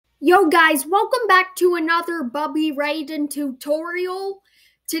Yo guys, welcome back to another Bubby Raiden tutorial.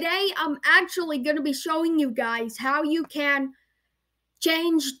 Today I'm actually going to be showing you guys how you can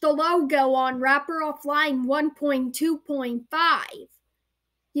change the logo on Rapper Offline 1.2.5.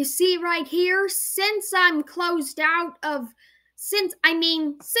 You see right here, since I'm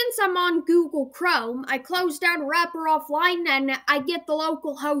on Google Chrome, I closed out Rapper Offline and I get the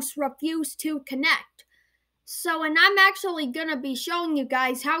local host refuse to connect. And I'm actually going to be showing you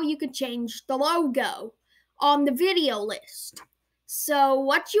guys how you can change the logo on the video list. So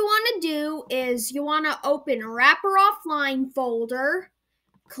what you want to do is you want to open Rapper Offline folder,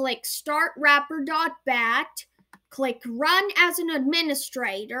 click Start Rapper.bat, click Run as an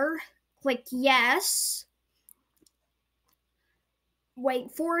Administrator, click Yes,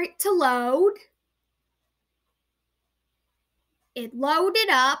 wait for it to load. It loaded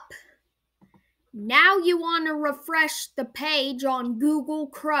up. Now you want to refresh the page on Google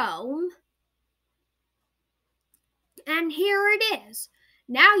Chrome. And here it is.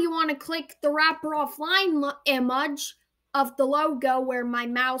 Now you want to click the Rapper Offline image of the logo where my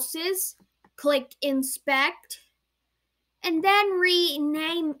mouse is. Click Inspect. And then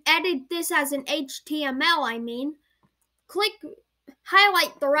edit this as an HTML, Click,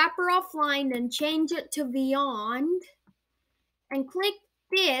 highlight the Rapper Offline and change it to Beyond. And click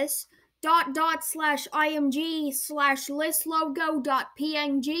this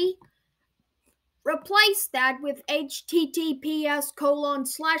 /img/listlogo.png. Replace that with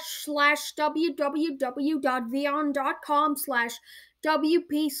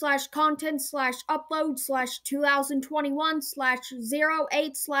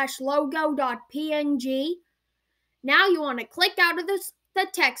Now you want to click out of the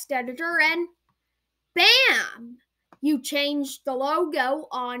text editor and bam! You changed the logo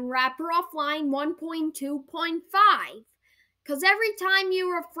on Rapper Offline 1.2.5. Because every time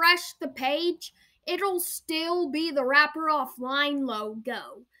you refresh the page, it'll still be the Rapper Offline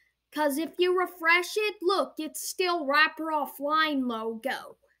logo. Because if you refresh it, look, it's still Rapper Offline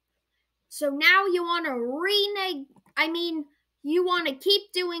logo. So now you want to you want to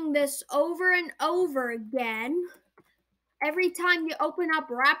keep doing this over and over again. Every time you open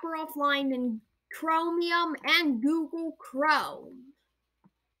up Rapper Offline in Chromium and Google Chrome.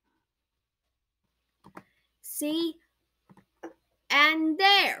 See? And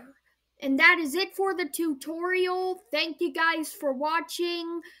there. And that is it for the tutorial. Thank you guys for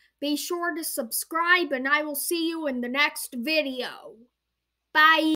watching. Be sure to subscribe and I will see you in the next video. Bye.